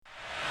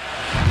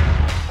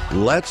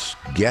Let's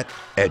get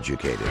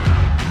educated.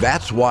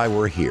 That's why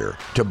we're here,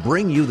 to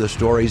bring you the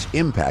stories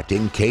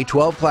impacting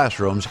K-12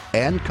 classrooms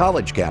and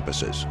college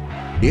campuses.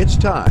 It's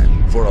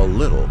time for a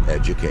little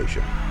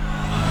education.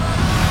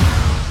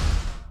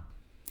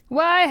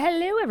 Why,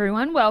 hello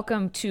everyone.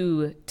 Welcome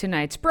to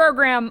tonight's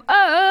program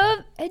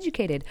of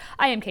Educated.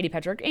 I am Katie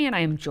Petrick, and I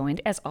am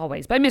joined, as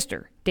always, by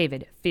Mr.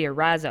 David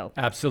Fiorazzo.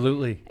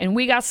 Absolutely. And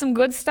we got some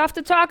good stuff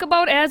to talk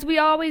about, as we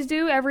always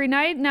do every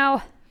night.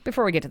 Now,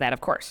 before we get to that,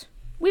 of course,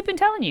 we've been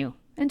telling you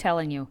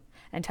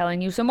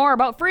some more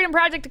about Freedom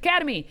Project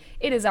Academy.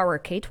 It is our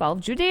K-12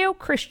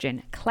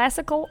 Judeo-Christian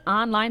classical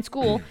online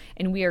school,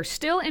 and we are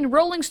still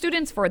enrolling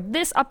students for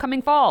this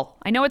upcoming fall.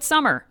 I know it's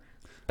summer,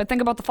 but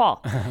think about the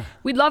fall.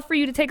 We'd love for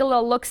you to take a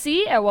little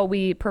look-see at what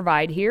we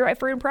provide here at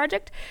Freedom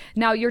Project.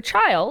 Now, your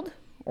child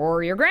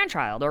or your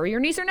grandchild or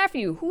your niece or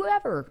nephew,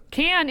 whoever,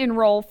 can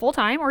enroll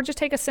full-time or just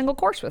take a single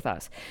course with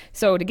us.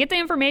 So to get the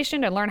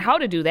information and learn how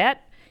to do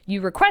that, you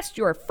request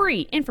your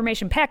free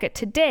information packet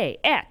today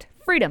at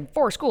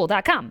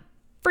freedomforschool.com.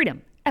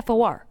 Freedom,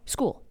 F-O-R,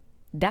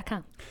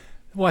 school.com.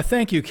 Well,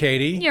 thank you,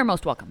 Katie. You're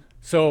most welcome.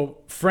 So,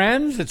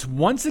 friends, it's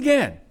once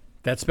again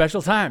that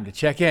special time to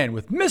check in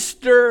with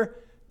Mr.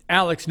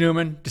 Alex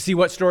Newman to see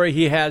what story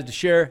he has to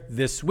share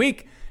this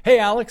week. Hey,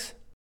 Alex.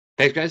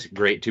 Thanks, guys.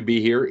 Great to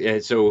be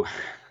here. So,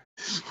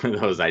 one of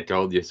those I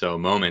told you so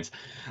moments.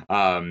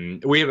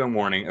 We have been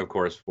warning, of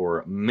course,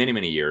 for many,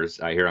 many years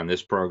here on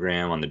this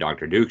program, on the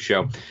Dr. Duke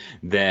Show,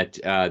 that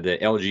the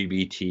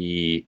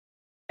LGBT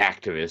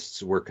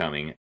activists were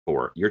coming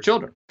for your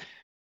children.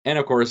 And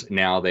of course,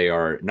 now they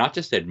are not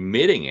just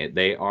admitting it,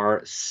 they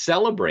are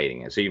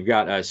celebrating it. So you've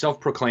got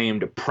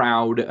self-proclaimed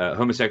proud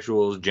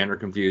homosexuals,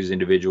 gender-confused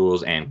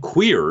individuals, and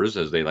queers,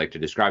 as they like to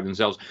describe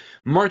themselves,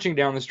 marching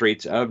down the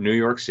streets of New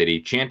York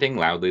City, chanting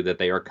loudly that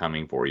they are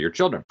coming for your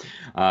children.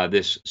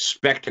 This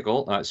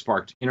spectacle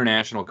sparked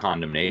international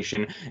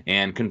condemnation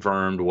and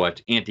confirmed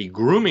what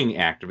anti-grooming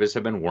activists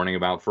have been warning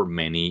about for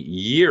many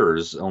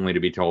years, only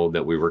to be told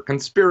that we were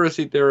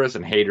conspiracy theorists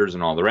and haters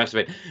and all the rest of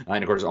it.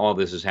 And of course, all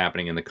this is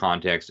happening in the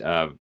context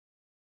of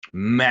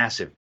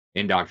massive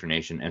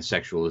indoctrination and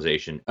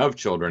sexualization of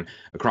children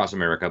across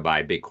America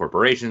by big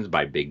corporations,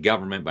 by big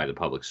government, by the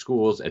public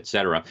schools,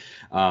 etc.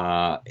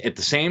 At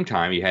the same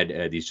time, you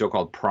had these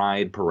so-called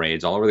pride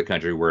parades all over the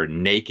country where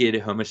naked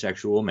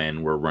homosexual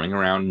men were running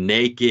around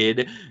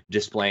naked,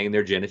 displaying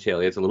their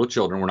genitalia to little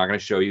children. We're not going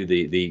to show you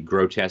the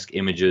grotesque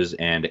images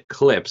and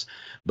clips,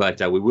 but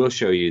we will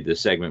show you the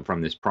segment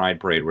from this pride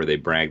parade where they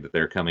brag that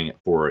they're coming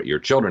for your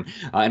children.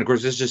 And of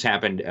course, this just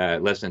happened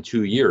less than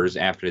 2 years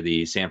after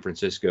the San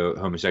Francisco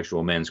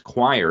homosexual men's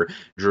choir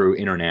drew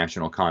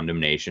international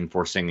condemnation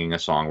for singing a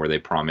song where they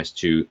promised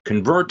to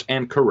convert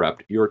and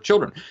corrupt your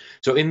children.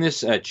 So in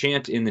this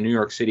chant in the New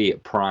York City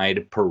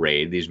Pride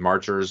Parade, these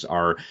marchers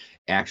are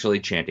actually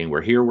chanting,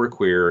 "We're here, we're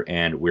queer,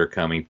 and we're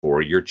coming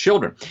for your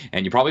children."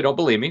 And you probably don't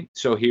believe me,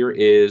 so here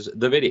is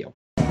the video.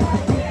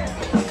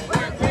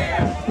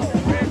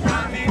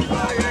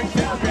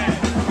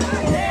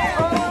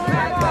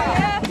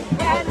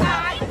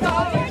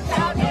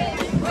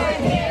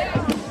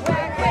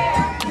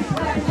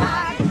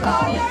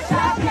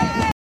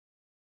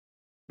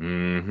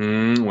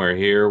 We're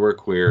here, we're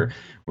queer,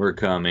 we're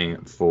coming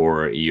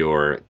for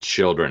your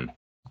children.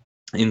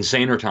 In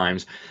saner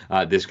times,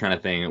 this kind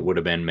of thing would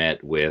have been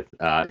met with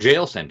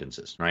jail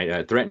sentences,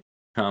 right? Threat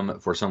come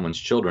for someone's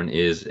children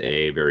is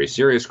a very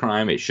serious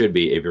crime. It should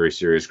be a very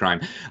serious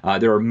crime.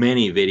 There are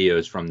many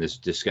videos from this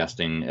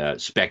disgusting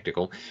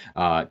spectacle.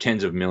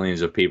 Tens of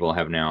millions of people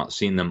have now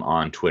seen them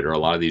on Twitter. A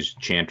lot of these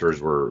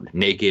chanters were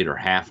naked or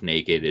half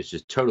naked. It's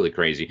just totally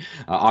crazy.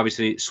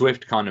 Obviously,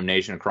 swift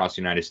condemnation across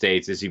the United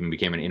States. This even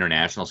became an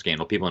international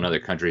scandal. People in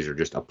other countries are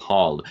just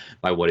appalled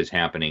by what is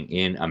happening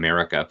in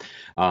America.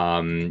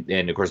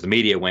 And of course, the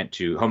media went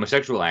to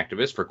homosexual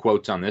activists for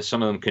quotes on this.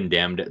 Some of them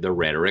condemned the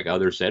rhetoric.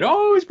 Others said,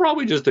 "Oh, it's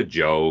probably just a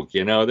joke,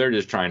 they're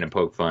just trying to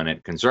poke fun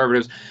at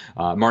conservatives."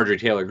 Marjorie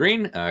Taylor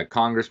Greene,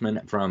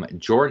 congressman from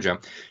Georgia,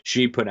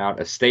 she put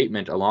out a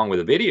statement along with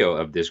a video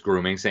of this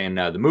grooming saying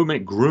the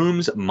movement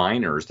grooms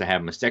minors to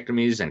have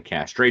mastectomies and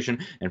castration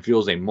and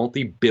fuels a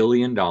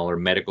multi-billion-dollar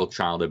medical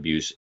child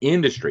abuse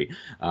industry.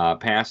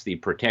 Passed the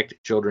Protect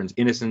Children's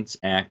Innocence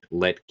Act,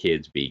 Let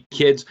Kids Be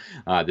Kids.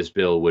 This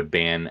bill would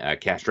ban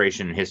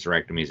castration and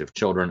hysterectomies of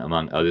children,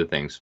 among other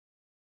things.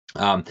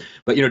 But,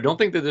 don't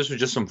think that this was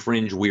just some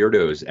fringe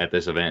weirdos at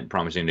this event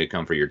promising to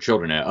come for your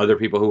children. Other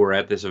people who were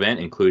at this event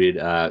included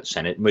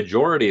Senate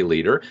Majority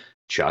Leader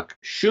Chuck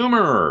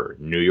Schumer,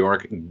 New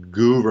York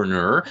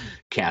Governor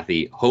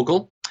Kathy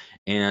Hochul,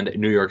 and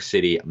New York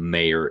City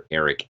Mayor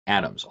Eric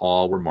Adams.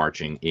 All were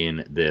marching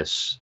in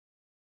this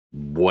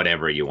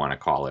whatever you want to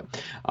call it.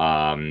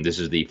 This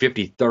is the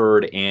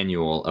 53rd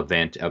annual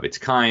event of its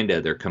kind.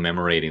 They're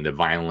commemorating the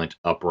violent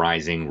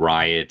uprising,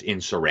 riot,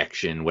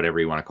 insurrection, whatever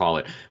you want to call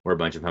it, where a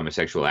bunch of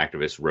homosexual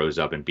activists rose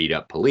up and beat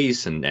up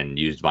police and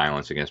used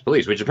violence against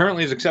police, which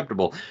apparently is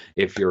acceptable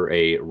if you're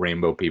a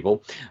rainbow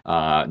people,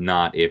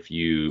 not if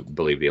you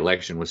believe the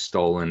election was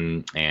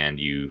stolen and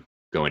you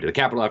go into the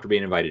Capitol after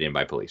being invited in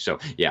by police. So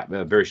yeah,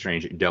 very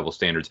strange double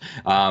standards.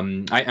 I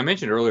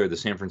mentioned earlier the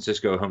San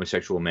Francisco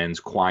homosexual men's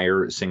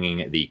choir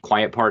singing the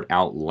quiet part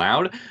out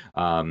loud.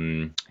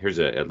 Here's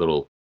a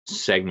little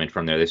segment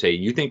from there. They say,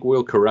 "You think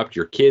we'll corrupt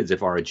your kids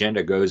if our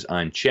agenda goes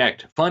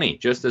unchecked? Funny,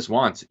 just this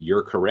once,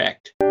 you're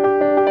correct."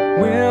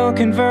 We'll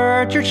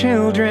convert your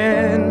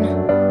children.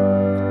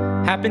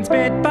 Happens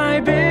bit by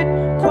bit,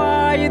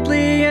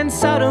 quietly and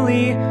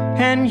subtly,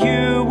 and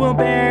you will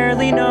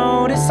barely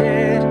notice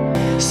it.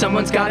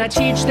 Someone's gotta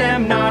teach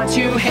them not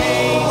to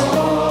hate.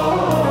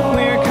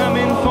 We're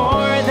coming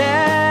for them.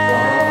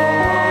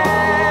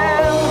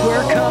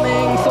 We're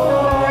coming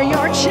for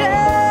your children.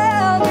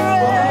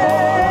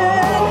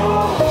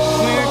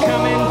 We're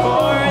coming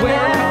for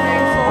them.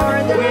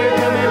 We're coming for them. We're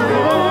coming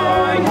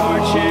for your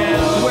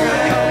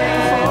children.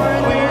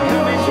 We're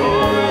coming for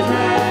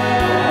them.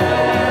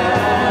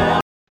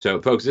 So,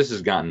 folks, this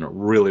has gotten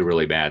really,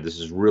 really bad. This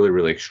is really,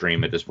 really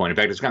extreme at this point. In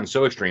fact, it's gotten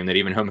so extreme that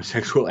even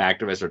homosexual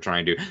activists are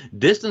trying to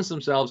distance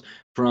themselves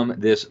from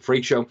this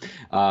freak show.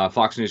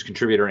 Fox News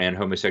contributor and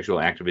homosexual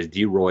activist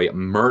DeRoy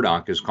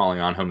Murdoch is calling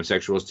on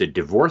homosexuals to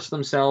divorce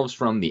themselves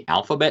from the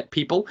alphabet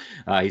people.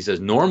 He says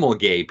normal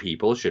gay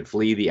people should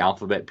flee the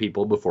alphabet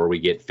people before we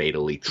get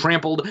fatally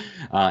trampled.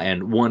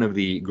 And one of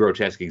the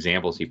grotesque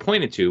examples he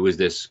pointed to was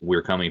this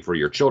 "we're coming for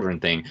your children"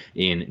 thing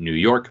in New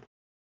York.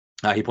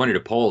 He pointed to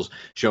polls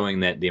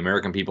showing that the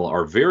American people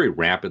are very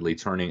rapidly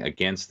turning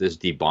against this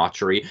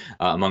debauchery.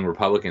 Among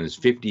Republicans,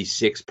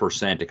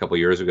 56% a couple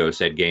years ago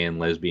said gay and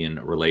lesbian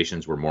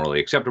relations were morally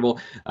acceptable.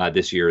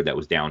 This year, that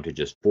was down to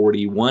just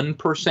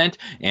 41%.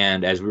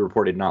 And as we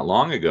reported not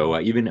long ago,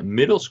 even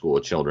middle school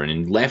children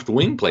in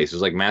left-wing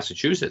places like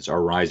Massachusetts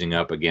are rising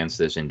up against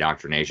this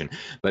indoctrination.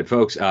 But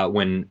folks,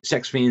 when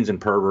sex fiends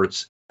and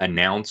perverts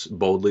announce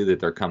boldly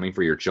that they're coming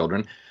for your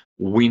children,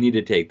 we need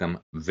to take them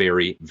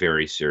very,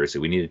 very seriously.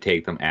 We need to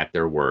take them at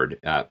their word.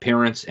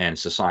 Parents and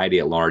society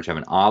at large have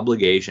an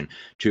obligation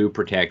to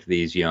protect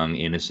these young,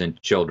 innocent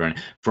children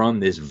from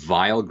this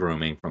vile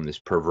grooming, from this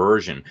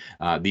perversion.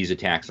 These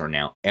attacks are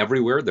now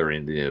everywhere. They're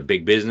in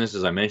big business,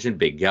 as I mentioned,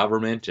 big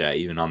government,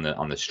 even on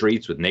the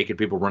streets with naked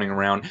people running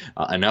around.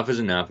 Enough is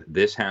enough.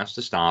 This has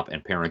to stop.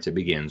 And parents, it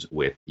begins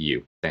with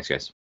you. Thanks,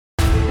 guys.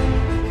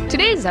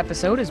 Today's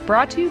episode is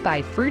brought to you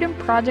by Freedom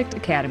Project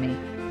Academy.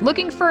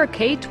 Looking for a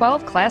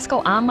K-12 classical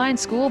online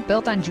school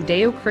built on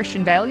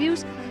Judeo-Christian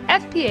values?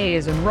 FPA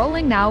is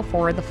enrolling now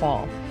for the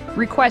fall.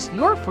 Request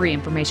your free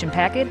information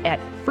packet at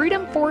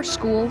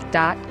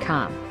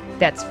freedomforschool.com.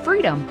 That's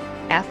freedom,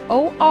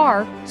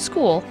 F-O-R,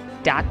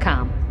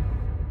 school.com.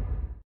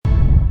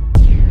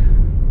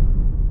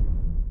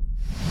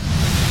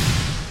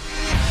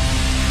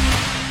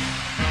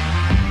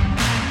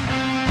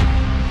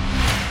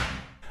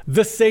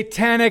 The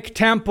Satanic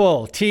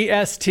Temple,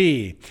 TST,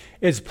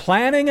 is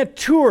planning a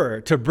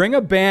tour to bring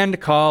a band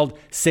called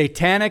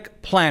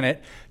Satanic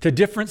Planet to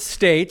different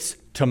states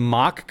to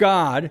mock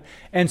God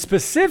and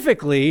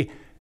specifically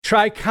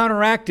try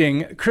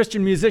counteracting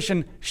Christian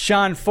musician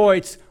Sean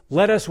Foyt's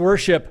Let Us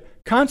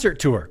Worship concert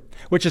tour,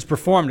 which is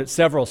performed at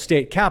several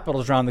state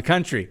capitals around the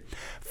country.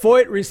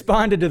 Foyt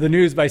responded to the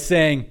news by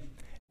saying,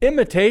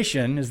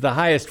 "Imitation is the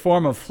highest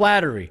form of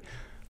flattery."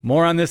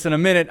 More on this in a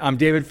minute. I'm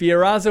David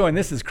Fiorazzo, and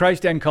this is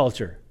Christ and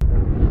Culture.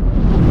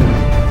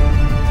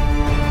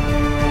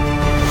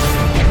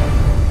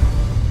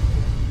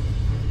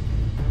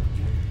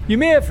 You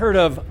may have heard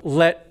of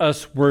Let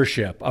Us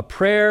Worship, a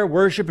prayer,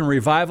 worship, and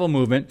revival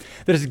movement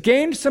that has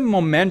gained some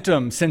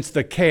momentum since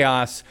the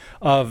chaos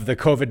of the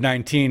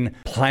COVID-19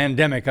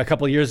 pandemic a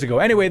couple of years ago.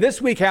 Anyway,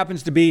 this week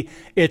happens to be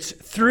its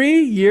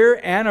 3-year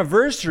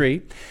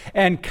anniversary,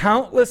 and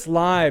countless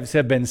lives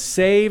have been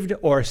saved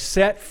or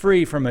set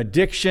free from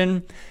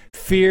addiction,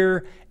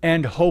 fear,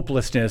 and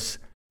hopelessness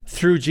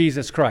through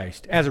Jesus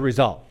Christ as a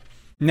result.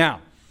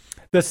 Now,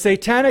 the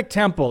Satanic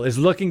Temple is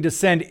looking to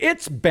send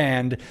its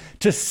band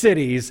to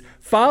cities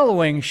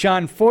following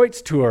Sean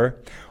Foyt's tour,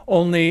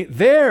 only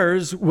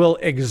theirs will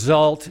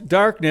exalt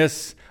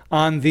darkness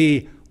on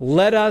the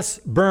Let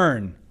Us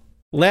Burn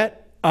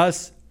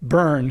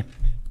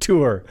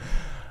tour.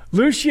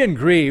 Lucian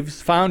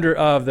Greaves, founder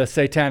of the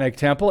Satanic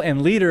Temple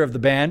and leader of the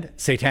band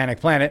Satanic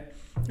Planet,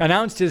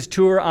 announced his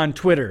tour on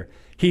Twitter.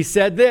 He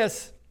said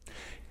this: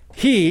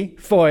 "He,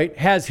 Foyt,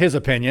 has his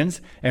opinions,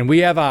 and we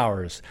have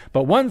ours.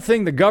 But one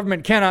thing the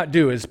government cannot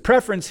do is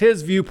preference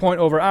his viewpoint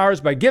over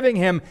ours by giving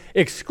him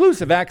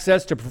exclusive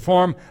access to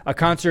perform a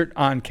concert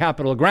on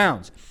Capitol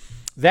grounds.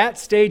 That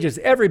stage is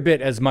every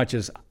bit as much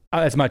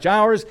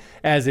ours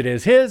as it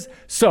is his.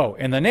 So,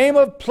 in the name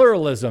of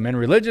pluralism and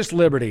religious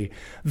liberty,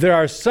 there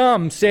are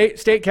some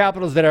state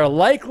capitals that are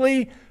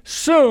likely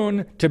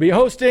soon to be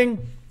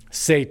hosting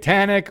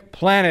Satanic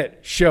Planet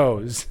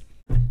shows."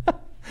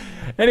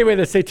 Anyway,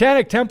 the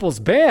Satanic Temple's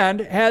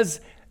band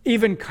has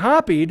even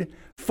copied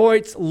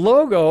Foyt's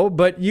logo,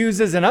 but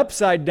uses an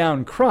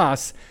upside-down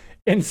cross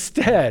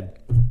instead.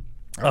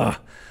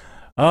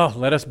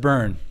 Let us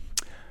burn.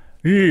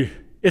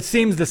 It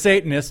seems the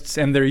Satanists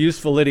and their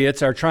useful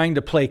idiots are trying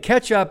to play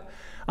catch-up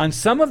on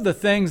some of the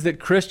things that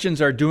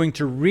Christians are doing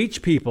to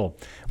reach people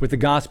with the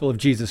gospel of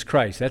Jesus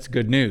Christ. That's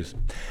good news.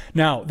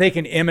 Now, they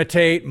can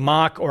imitate,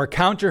 mock, or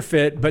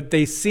counterfeit, but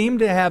they seem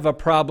to have a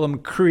problem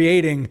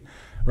creating,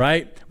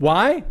 right?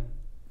 Why?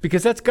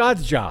 Because that's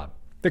God's job,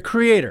 the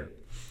creator.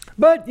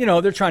 But,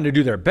 they're trying to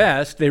do their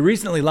best. They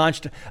recently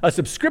launched a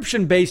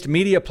subscription-based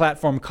media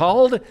platform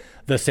called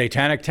the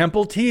Satanic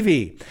Temple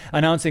TV,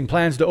 announcing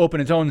plans to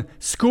open its own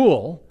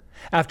school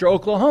after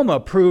Oklahoma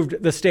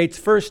approved the state's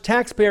first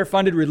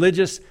taxpayer-funded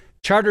religious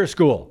charter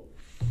school.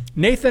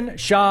 Nathan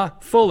Shaw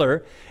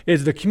Fuller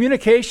is the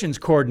communications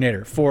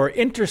coordinator for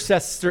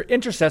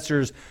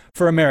Intercessors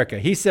for America.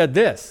 He said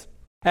this: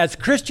 as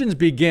Christians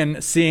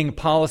begin seeing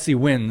policy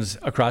wins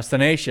across the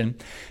nation,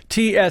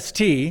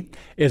 TST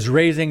is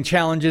raising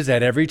challenges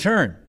at every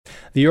turn.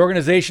 The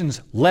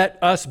organization's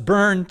Let Us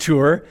Burn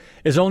tour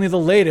is only the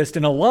latest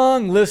in a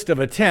long list of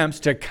attempts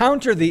to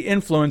counter the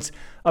influence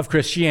of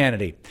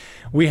Christianity.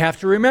 We have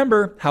to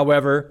remember,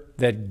 however,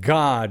 that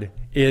God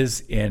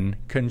is in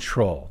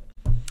control.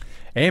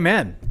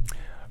 Amen.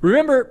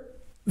 Remember,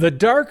 the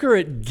darker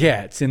it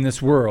gets in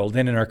this world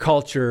and in our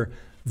culture,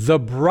 the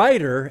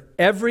brighter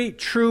every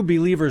true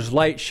believer's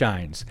light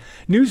shines.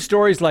 News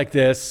stories like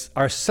this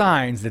are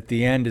signs that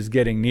the end is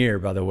getting near,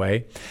 by the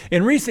way.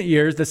 In recent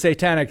years, the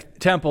Satanic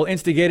Temple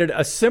instigated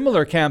a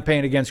similar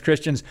campaign against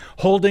Christians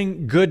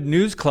holding good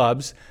news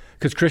clubs,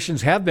 because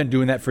Christians have been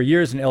doing that for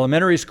years in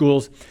elementary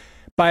schools,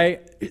 by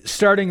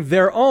starting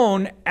their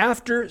own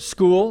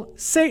after-school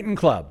Satan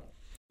club,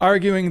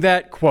 arguing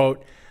that,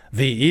 quote,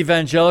 the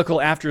evangelical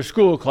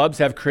after-school clubs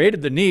have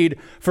created the need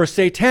for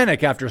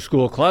satanic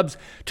after-school clubs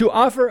to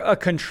offer a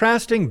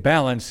contrasting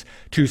balance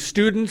to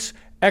students'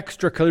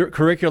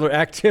 extracurricular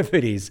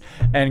activities,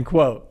 end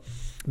quote.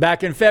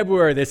 Back in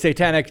February, the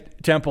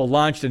Satanic Temple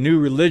launched a new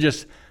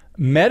religious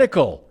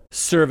medical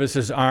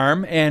services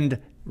arm and,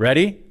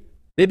 ready?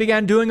 They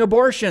began doing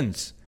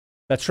abortions.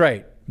 That's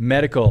right,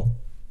 medical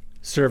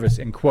service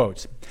in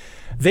quotes.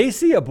 They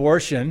see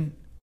abortion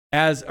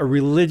as a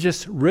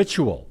religious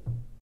ritual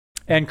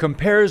and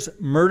compares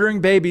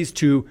murdering babies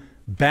to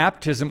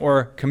baptism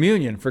or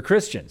communion for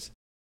Christians.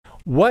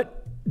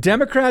 What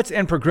Democrats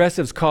and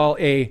progressives call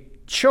a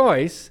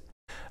choice,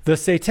 the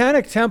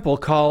Satanic Temple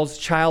calls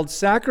child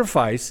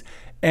sacrifice,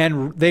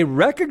 and they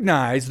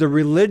recognize the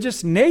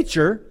religious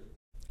nature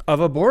of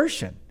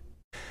abortion.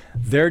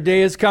 Their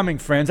day is coming,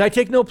 friends. I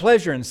take no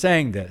pleasure in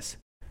saying this.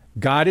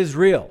 God is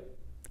real.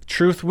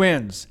 Truth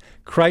wins.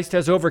 Christ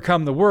has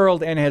overcome the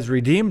world and has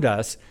redeemed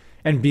us,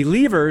 and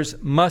believers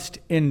must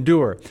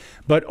endure.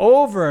 But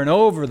over and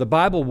over, the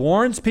Bible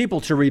warns people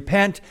to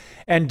repent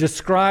and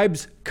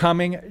describes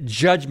coming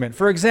judgment.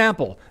 For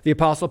example, the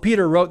Apostle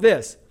Peter wrote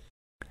this: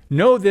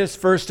 know this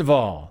first of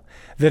all,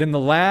 that in the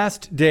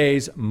last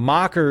days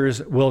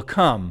mockers will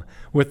come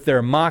with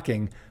their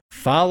mocking,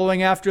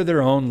 following after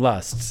their own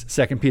lusts.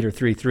 2 Peter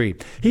 3:3.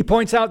 He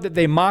points out that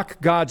they mock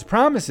God's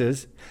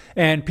promises,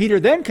 and Peter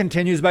then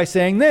continues by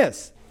saying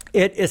this: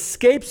 it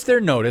escapes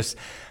their notice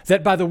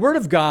that by the word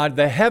of God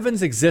the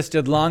heavens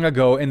existed long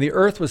ago, and the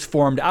earth was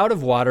formed out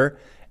of water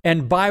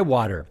and by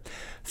water,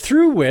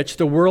 through which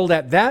the world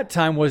at that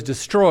time was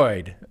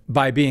destroyed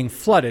by being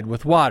flooded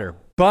with water.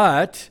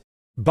 But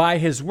by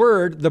his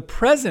word, the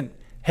present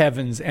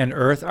heavens and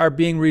earth are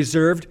being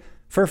reserved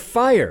for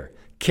fire,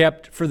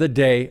 kept for the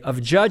day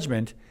of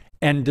judgment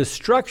and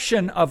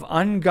destruction of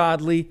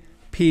ungodly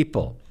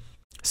people.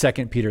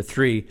 2 Peter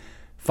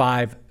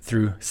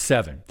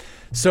 3:5-7.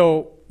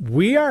 So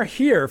we are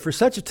here for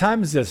such a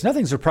time as this.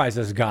 Nothing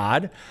surprises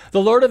God. The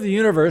Lord of the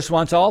universe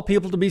wants all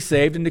people to be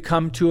saved and to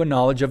come to a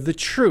knowledge of the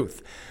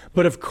truth.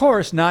 But of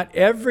course, not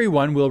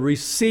everyone will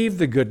receive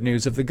the good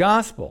news of the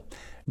gospel.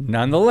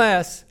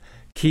 Nonetheless,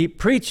 keep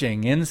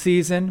preaching in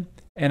season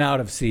and out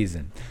of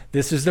season.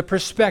 This is the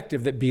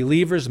perspective that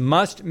believers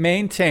must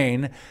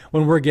maintain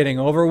when we're getting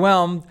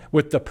overwhelmed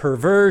with the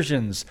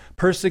perversions,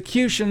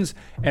 persecutions,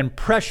 and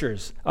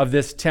pressures of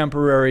this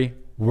temporary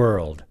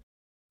world.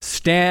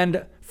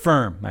 Stand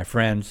firm, my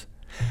friends.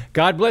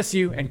 God bless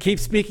you, and keep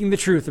speaking the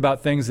truth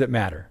about things that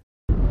matter.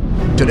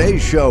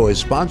 Today's show is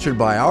sponsored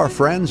by our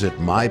friends at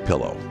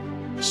MyPillow.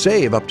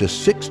 Save up to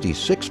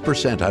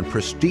 66% on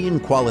pristine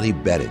quality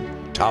bedding,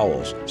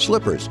 towels,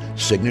 slippers,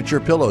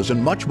 signature pillows,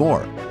 and much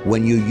more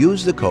when you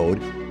use the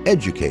code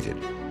EDUCATED.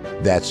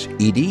 That's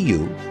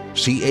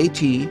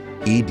EDUCATED.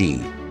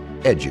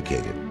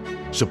 Educated.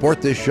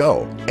 Support this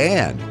show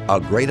and a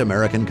great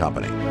American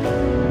company.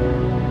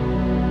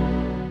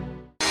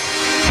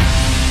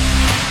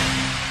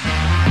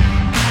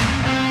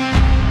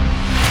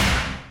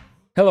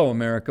 Hello,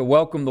 America.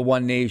 Welcome to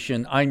One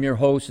Nation. I'm your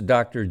host,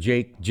 Dr.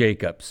 Jake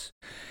Jacobs.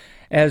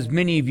 As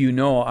many of you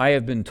know, I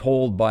have been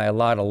told by a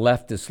lot of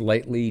leftists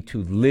lately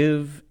to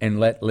live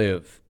and let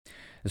live,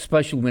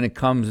 especially when it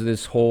comes to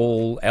this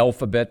whole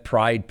alphabet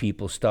pride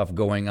people stuff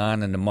going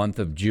on in the month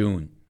of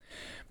June.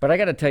 But I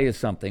got to tell you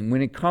something.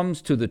 When it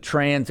comes to the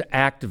trans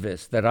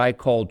activists that I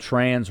call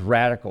trans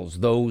radicals,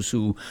 those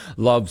who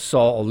love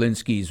Saul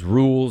Alinsky's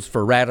rules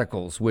for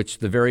radicals, which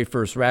the very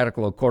first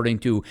radical, according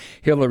to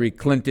Hillary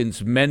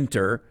Clinton's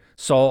mentor,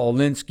 Saul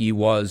Alinsky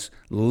was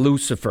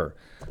Lucifer.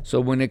 So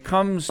when it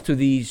comes to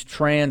these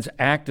trans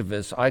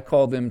activists, I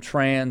call them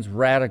trans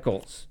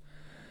radicals.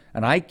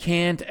 And I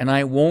can't and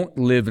I won't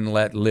live and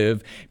let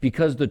live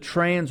because the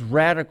trans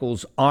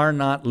radicals are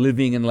not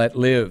living and let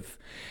live.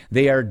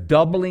 They are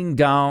doubling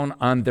down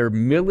on their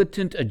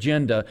militant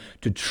agenda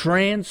to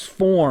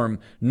transform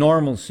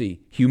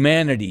normalcy,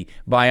 humanity,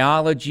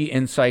 biology,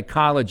 and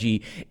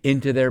psychology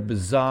into their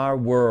bizarre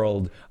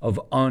world of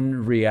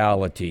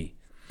unreality.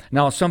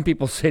 Now, some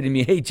people say to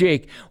me, hey,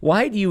 Jake,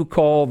 why do you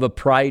call the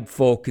pride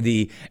folk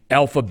the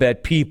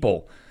alphabet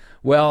people?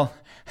 Well,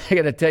 I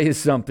got to tell you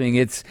something.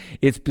 It's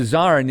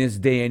bizarre in this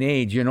day and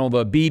age. You know,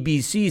 the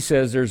BBC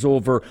says there's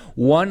over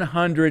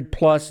 100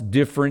 plus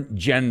different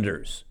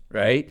genders,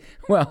 right?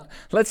 Well,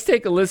 let's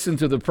take a listen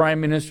to the Prime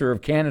Minister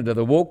of Canada,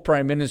 the woke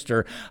Prime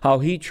Minister, how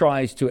he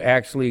tries to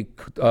actually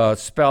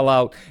spell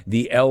out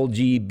the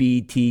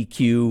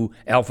LGBTQ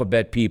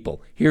alphabet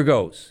people. Here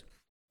goes.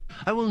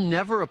 I will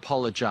never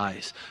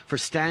apologize for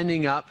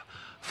standing up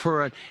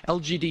for an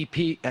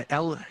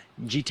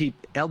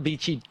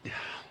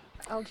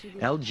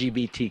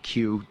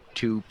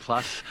LGBTQ2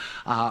 plus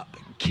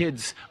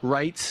kids'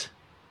 rights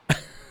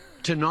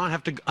to not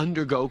have to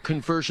undergo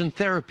conversion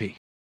therapy.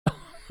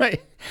 I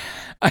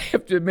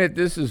have to admit,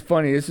 this is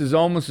funny. This is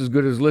almost as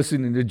good as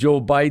listening to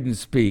Joe Biden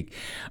speak.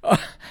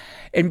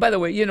 And by the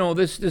way, you know,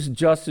 this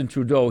Justin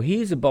Trudeau,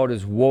 he's about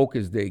as woke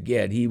as they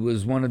get. He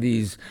was one of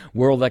these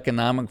World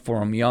Economic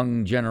Forum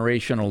young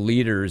generational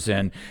leaders,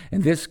 and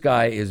this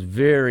guy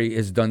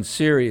has done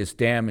serious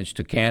damage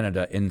to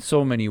Canada in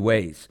so many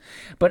ways.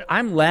 But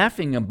I'm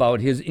laughing about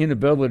his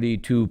inability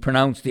to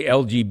pronounce the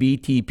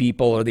LGBT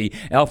people or the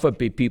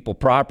alphabet people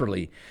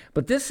properly.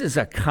 But this is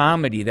a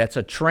comedy that's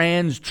a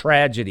trans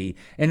tragedy,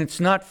 and it's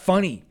not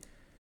funny.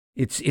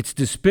 It's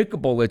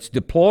despicable. It's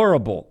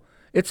deplorable.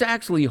 It's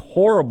actually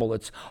horrible.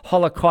 It's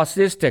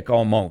holocaustistic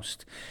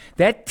almost.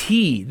 That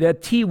T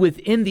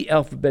within the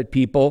alphabet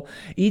people,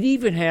 it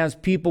even has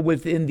people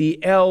within the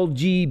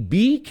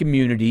LGB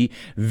community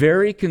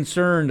very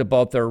concerned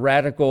about their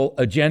radical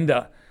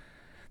agenda.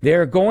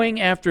 They're going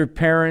after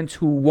parents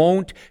who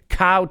won't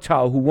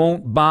kowtow, who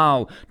won't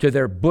bow to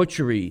their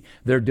butchery,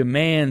 their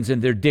demands,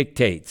 and their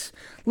dictates.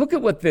 Look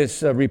at what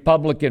this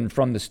Republican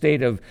from the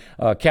state of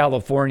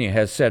California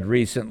has said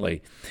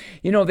recently.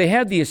 You know, they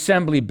had the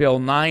Assembly Bill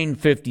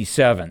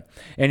 957,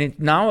 and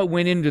now it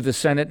went into the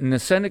Senate, and the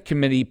Senate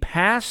committee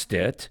passed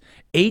it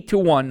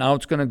 8-1. Now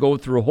it's going to go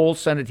through a whole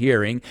Senate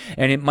hearing,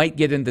 and it might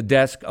get in the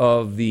desk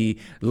of the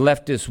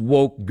leftist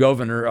woke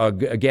governor,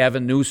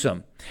 Gavin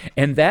Newsom.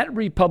 And that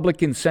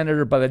Republican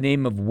senator by the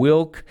name of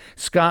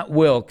Scott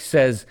Wilk,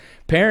 says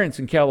parents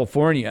in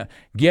California,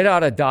 get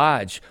out of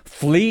Dodge,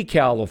 flee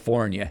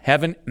California,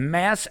 have a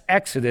mass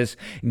exodus,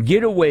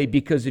 get away,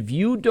 because if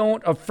you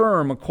don't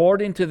affirm,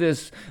 according to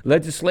this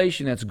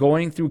legislation that's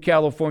going through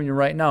California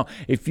right now,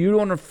 if you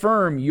don't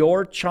affirm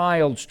your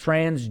child's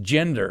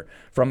transgender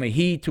from a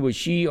he to a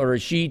she or a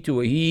she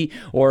to a he,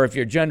 or if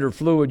you're gender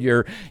fluid,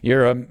 you're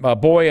a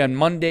boy on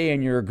Monday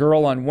and you're a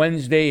girl on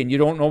Wednesday and you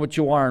don't know what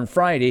you are on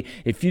Friday,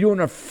 if you don't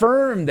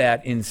affirm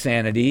that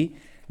insanity,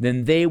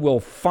 then they will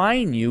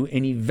fine you,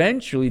 and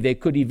they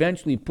could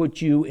eventually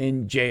put you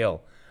in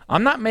jail.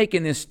 I'm not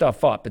making this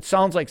stuff up. It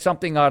sounds like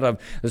something out of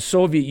the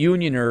Soviet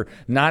Union or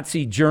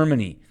Nazi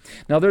Germany.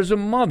 Now, there's a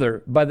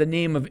mother by the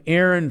name of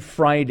Erin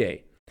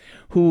Friday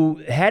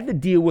who had to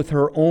deal with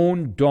her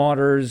own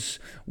daughter's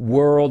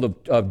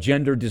world of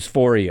gender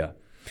dysphoria.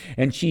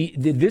 And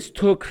this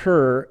took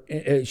her,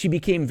 she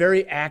became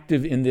very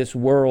active in this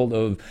world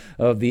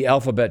of the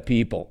alphabet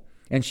people.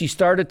 And she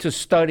started to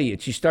study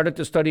it. She started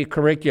to study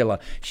curricula.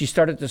 She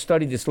started to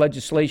study this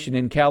legislation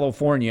in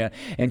California.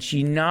 And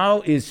she now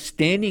is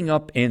standing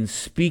up and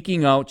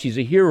speaking out. She's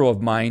a hero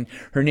of mine.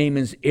 Her name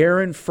is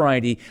Erin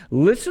Friday.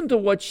 Listen to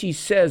what she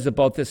says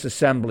about this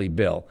assembly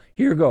bill.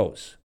 Here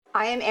goes.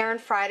 I am Erin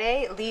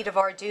Friday, lead of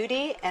Our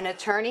Duty, an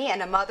attorney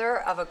and a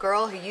mother of a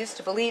girl who used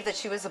to believe that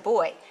she was a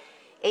boy.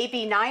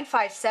 AB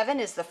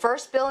 957 is the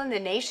first bill in the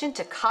nation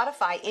to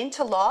codify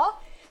into law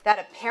that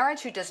a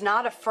parent who does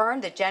not affirm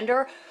the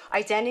gender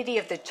identity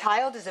of the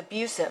child is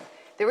abusive.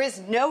 There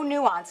is no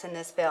nuance in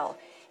this bill.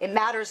 It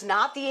matters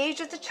not the age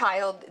of the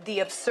child, the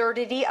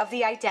absurdity of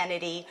the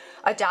identity,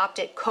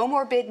 adopted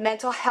comorbid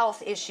mental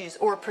health issues,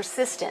 or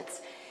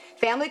persistence.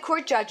 Family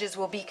court judges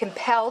will be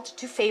compelled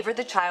to favor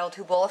the child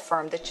who will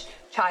affirm the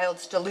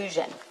child's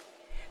delusion.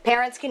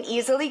 Parents can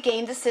easily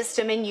game the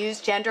system and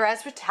use gender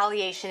as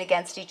retaliation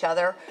against each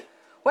other.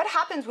 What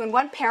happens when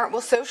one parent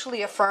will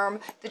socially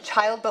affirm the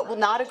child but will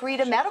not agree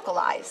to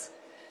medicalize?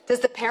 Does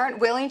the parent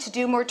willing to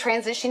do more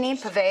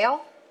transitioning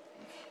prevail?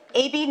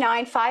 AB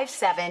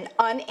 957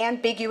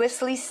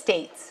 unambiguously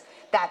states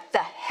that the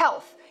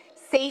health,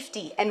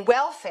 safety, and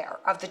welfare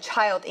of the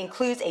child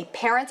includes a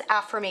parent's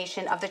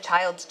affirmation of the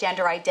child's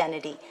gender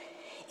identity.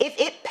 If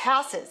it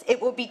passes,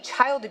 it will be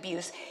child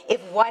abuse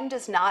if one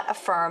does not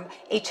affirm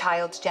a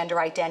child's gender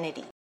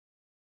identity.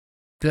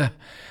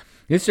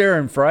 This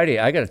Erin Friday,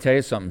 I got to tell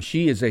you something.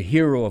 She is a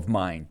hero of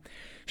mine.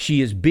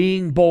 She is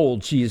being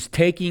bold. She is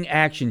taking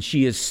action.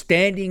 She is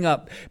standing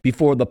up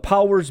before the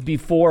powers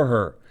before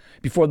her,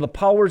 before the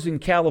powers in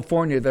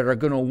California that are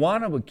going to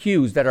want to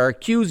accuse, that are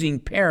accusing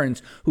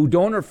parents who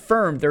don't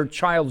affirm their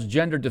child's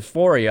gender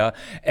dysphoria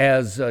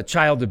as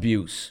child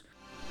abuse.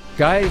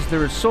 Guys,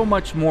 there is so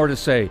much more to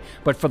say,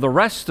 but for the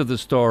rest of the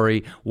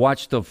story,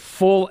 watch the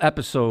full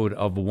episode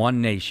of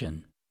One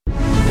Nation.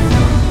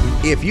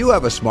 If you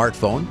have a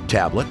smartphone,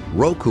 tablet,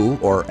 Roku,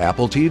 or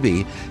Apple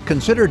TV,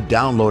 consider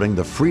downloading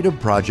the Freedom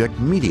Project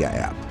Media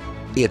app.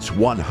 It's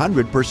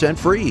 100%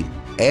 free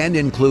and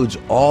includes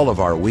all of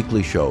our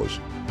weekly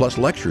shows, plus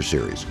lecture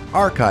series,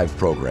 archive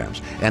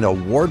programs, and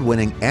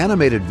award-winning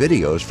animated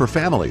videos for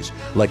families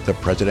like the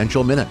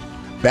Presidential Minute,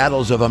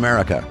 Battles of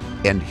America,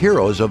 and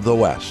Heroes of the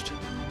West.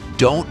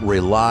 Don't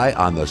rely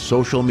on the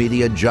social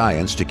media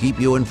giants to keep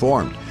you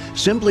informed.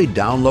 Simply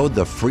download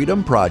the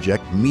Freedom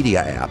Project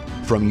Media app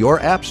from your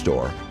app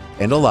store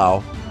and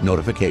allow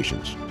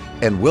notifications.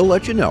 And we'll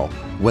let you know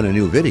when a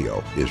new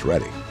video is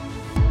ready.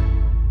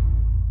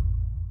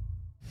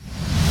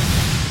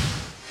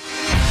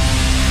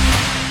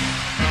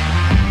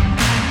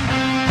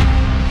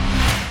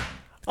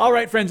 All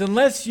right, friends,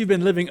 unless you've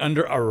been living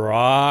under a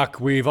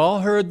rock, we've all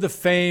heard the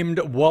famed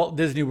Walt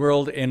Disney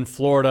World in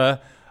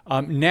Florida.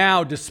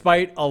 Now,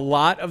 despite a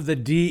lot of the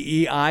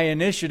DEI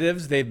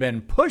initiatives they've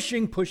been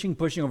pushing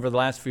over the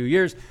last few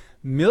years,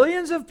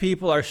 millions of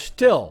people are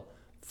still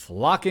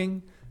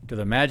flocking to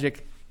the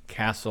Magic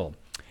Castle.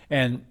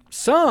 And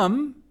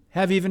some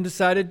have even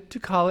decided to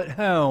call it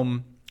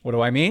home. What do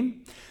I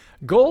mean?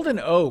 Golden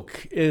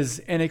Oak is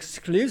an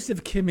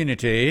exclusive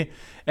community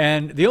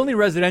and the only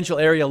residential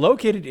area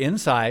located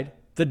inside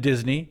the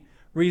Disney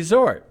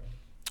Resort.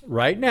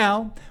 Right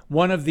now,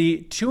 one of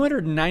the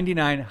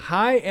 299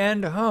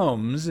 high-end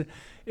homes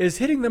is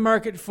hitting the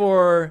market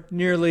for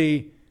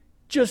nearly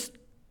just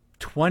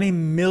 $20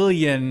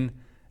 million.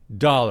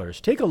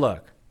 Take a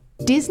look.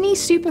 Disney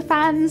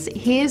superfans,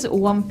 here's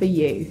one for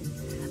you.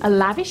 A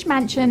lavish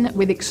mansion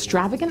with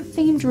extravagant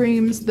themed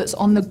rooms that's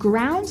on the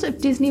grounds of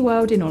Disney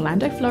World in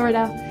Orlando,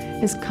 Florida,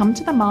 has come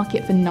to the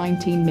market for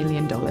 $19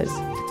 million.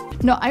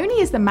 Not only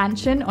is the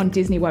mansion on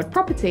Disney World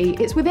property,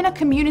 it's within a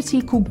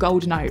community called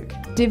Golden Oak,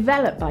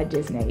 developed by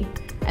Disney.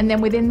 And then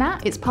within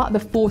that, it's part of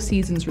the Four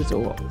Seasons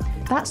Resort.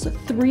 That's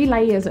 3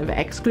 layers of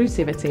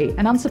exclusivity,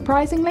 and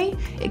unsurprisingly,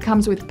 it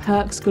comes with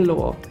perks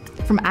galore.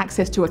 From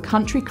access to a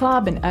country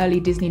club and early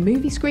Disney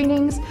movie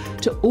screenings,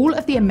 to all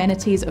of the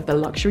amenities of the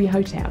luxury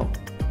hotel.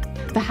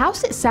 The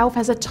house itself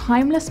has a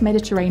timeless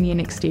Mediterranean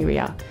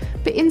exterior,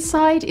 but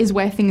inside is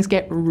where things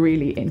get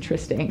really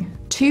interesting.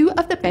 2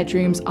 of the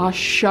bedrooms are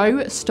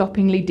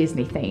show-stoppingly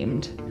Disney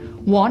themed.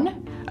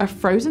 One, a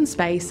frozen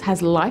space,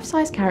 has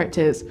life-size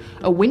characters,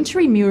 a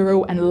wintry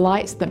mural, and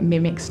lights that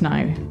mimic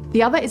snow.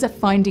 The other is a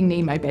Finding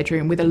Nemo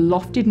bedroom with a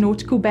lofted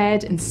nautical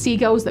bed and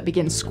seagulls that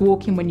begin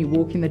squawking when you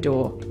walk in the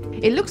door.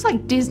 It looks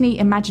like Disney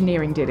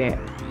Imagineering did it.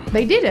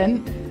 They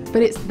didn't,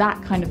 but it's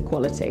that kind of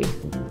quality.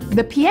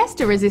 The pièce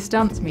de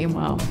résistance,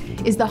 meanwhile,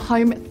 is the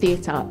home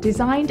theatre,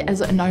 designed as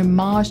an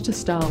homage to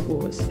Star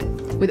Wars.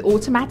 With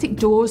automatic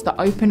doors that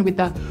open with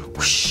the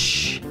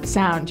whoosh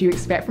sound you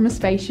expect from a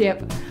spaceship,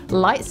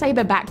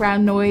 lightsaber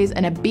background noise,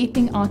 and a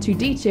beeping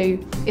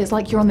R2-D2, it's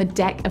like you're on the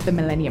deck of the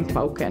Millennium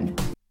Falcon.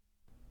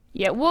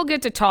 Yeah, we'll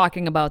get to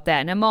talking about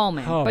that in a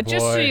moment. But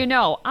just so you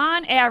know,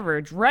 on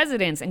average,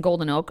 residents in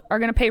Golden Oak are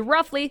going to pay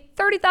roughly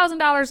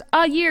 $30,000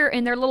 a year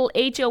in their little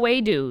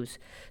HOA dues.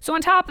 So on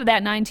top of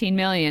that $19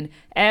 million,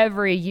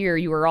 every year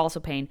you are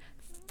also paying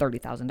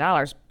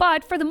 $30,000.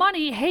 But for the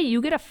money, hey,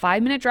 you get a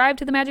 5-minute drive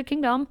to the Magic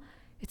Kingdom.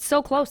 It's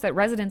so close that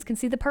residents can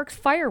see the park's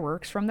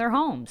fireworks from their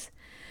homes.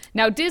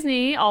 Now,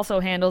 Disney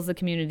also handles the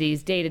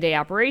community's day-to-day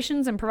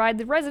operations and provides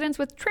the residents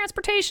with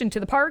transportation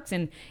to the parks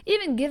and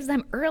even gives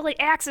them early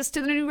access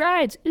to the new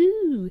rides.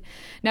 Ooh.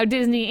 Now,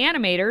 Disney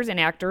animators and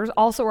actors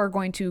also are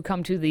going to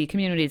come to the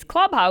community's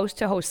clubhouse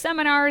to host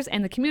seminars,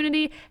 and the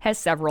community has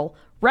several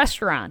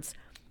restaurants.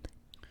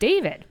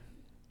 David,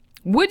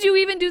 would you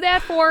even do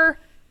that for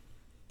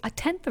a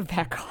tenth of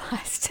that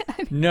cost?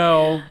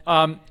 No.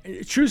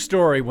 True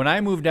story. When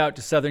I moved out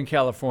to Southern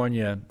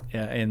California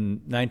in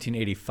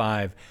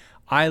 1985,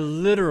 I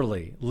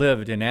literally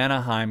lived in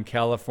Anaheim,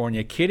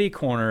 California, kitty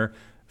corner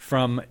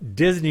from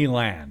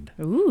Disneyland.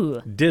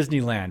 Ooh.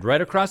 Disneyland, right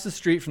across the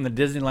street from the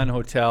Disneyland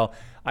Hotel.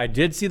 I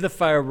did see the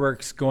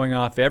fireworks going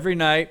off every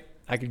night.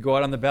 I could go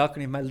out on the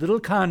balcony of my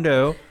little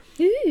condo,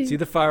 see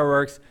the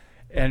fireworks.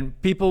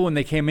 And people, when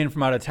they came in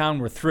from out of town,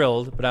 were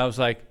thrilled. But I was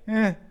like,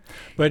 eh.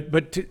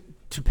 But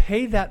to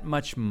pay that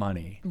much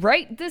money.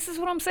 Right? This is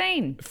what I'm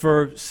saying.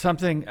 For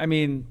something, I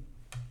mean...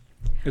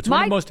 It's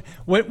one of the most,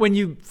 when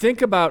you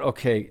think about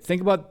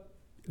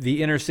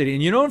the inner city,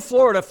 and in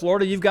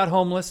Florida, you've got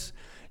homeless,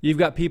 you've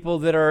got people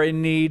that are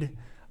in need,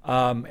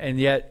 and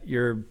yet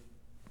you're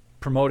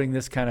promoting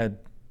this kind of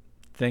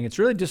thing. It's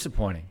really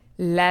disappointing.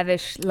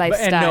 Lavish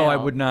lifestyle. And no, I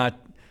would not.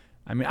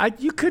 I mean,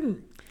 you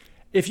couldn't,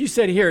 if you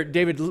said, here,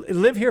 David,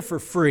 live here for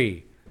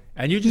free,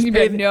 and you just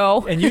pay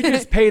and you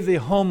just pay the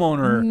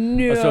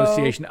homeowner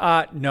association.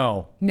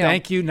 No.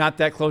 Thank you. Not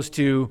that close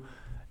to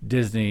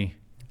Disney,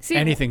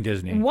 anything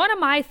Disney. One of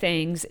my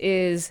things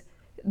is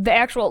the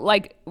actual,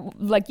 like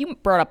you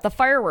brought up, the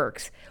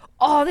fireworks.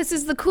 Oh, this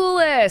is the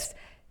coolest.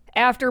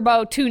 After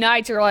about 2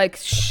 nights, you're like,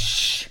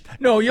 shh.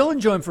 No, you'll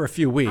enjoy them for a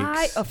few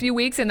weeks. A few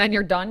weeks, and then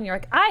you're done. You're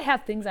like, I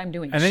have things I'm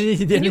doing. And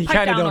then you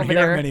kind of don't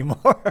hear them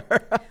anymore.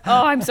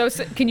 Oh, I'm so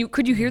sick.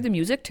 Could you hear the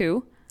music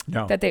too?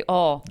 No.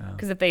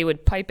 Because if they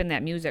would pipe in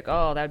that music,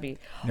 that would be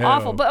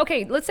awful. But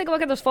okay, let's take a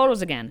look at those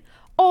photos again.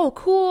 Oh,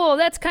 cool.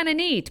 That's kind of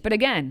neat. But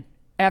again,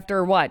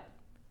 after what?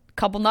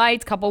 Couple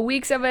nights, couple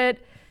weeks of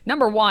it.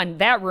 Number one,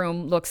 that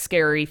room looks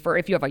scary for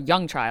if you have a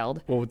young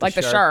child, like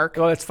the shark.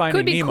 Oh, it's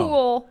Finding Nemo. Could be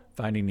cool.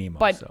 Finding Nemo.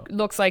 But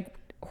looks like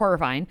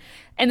horrifying.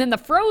 And then the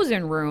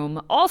Frozen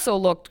room also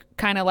looked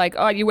kind of like,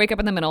 you wake up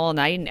in the middle of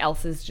the night and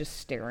Elsa's just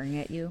staring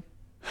at you.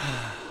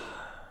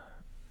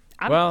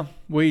 Well,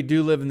 we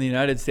do live in the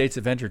United States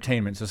of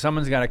entertainment, so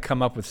someone's got to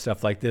come up with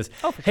stuff like this.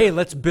 Oh, for hey, sure.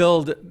 let's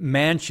build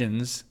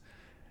mansions,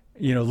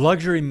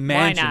 luxury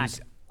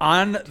mansions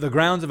on the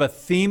grounds of a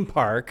theme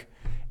park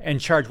and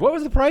charge, what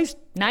was the price?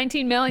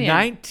 $19 million.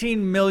 $19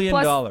 million.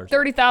 Plus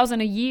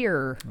 $30,000 a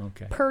year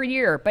per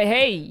year. But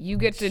hey, you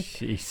get to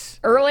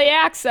early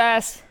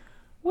access.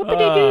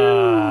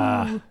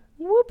 Whoop-a-dee-doo.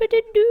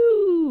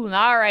 Whoop-a-dee-doo.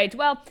 All right.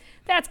 Well,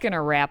 that's going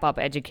to wrap up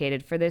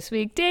Educated for this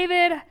week.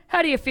 David,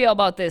 how do you feel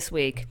about this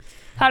week?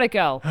 How'd it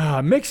go?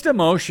 Mixed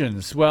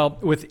emotions. Well,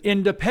 with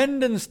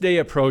Independence Day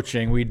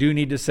approaching, we do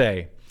need to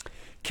say,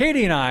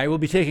 Katie and I will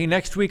be taking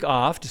next week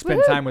off to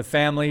spend time with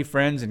family,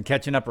 friends, and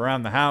catching up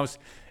around the house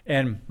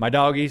and my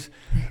doggies.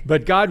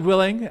 But God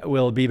willing,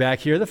 we'll be back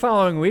here the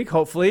following week,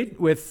 hopefully,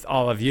 with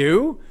all of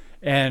you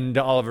and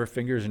all of our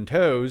fingers and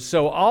toes.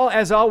 So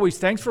as always,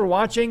 thanks for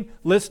watching,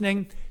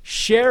 listening,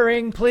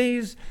 sharing,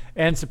 please,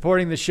 and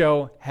supporting the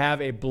show.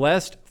 Have a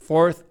blessed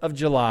 4th of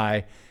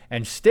July,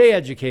 and stay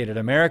educated,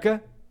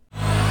 America.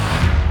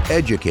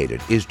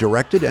 Educated is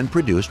directed and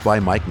produced by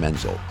Mike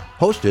Menzel.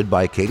 Hosted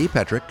by Katie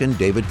Petrick and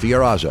David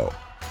Fiorazzo.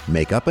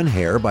 Makeup and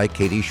hair by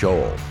Katie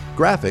Scholl.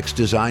 Graphics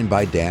designed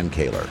by Dan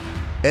Kaler.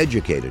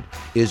 Educated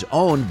is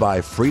owned by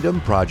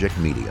Freedom Project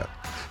Media.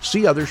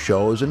 See other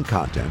shows and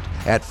content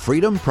at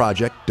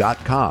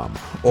freedomproject.com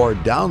or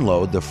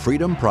download the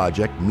Freedom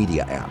Project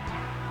Media app.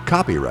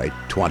 Copyright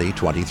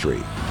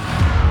 2023.